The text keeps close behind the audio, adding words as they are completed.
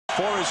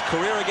for his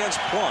career against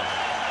Plum.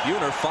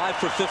 Buhner 5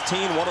 for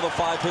 15, one of the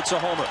 5 hits a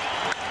homer.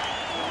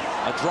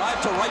 A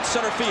drive to right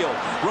center field.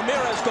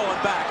 Ramirez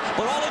going back,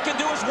 but all he can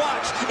do is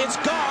watch. It's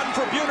gone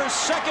for Buhner's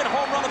second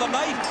home run of the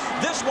night.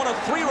 This one a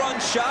 3-run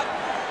shot.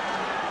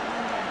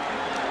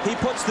 He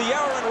puts the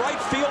error in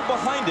right field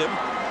behind him,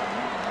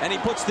 and he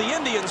puts the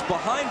Indians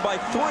behind by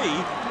 3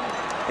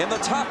 in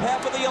the top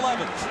half of the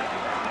 11th.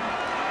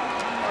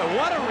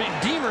 What a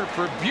redeemer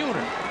for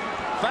Buhner.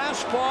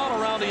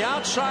 Fastball around the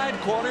outside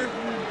corner,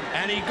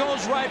 and he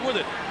goes right with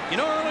it. You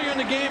know, earlier in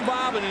the game,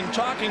 Bob, and in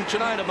talking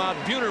tonight about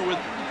Buhner with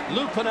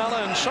Lou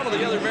Piniella and some of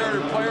the other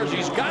Mariner players,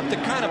 he's got the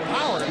kind of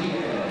power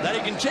that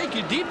he can take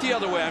you deep the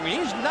other way. I mean,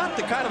 he's not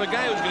the kind of a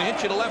guy who's going to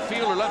hit you to left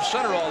field or left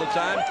center all the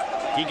time.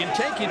 He can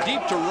take you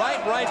deep to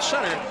right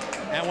center.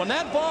 And when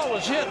that ball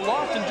was hit,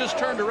 Lofton just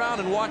turned around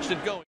and watched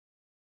it go.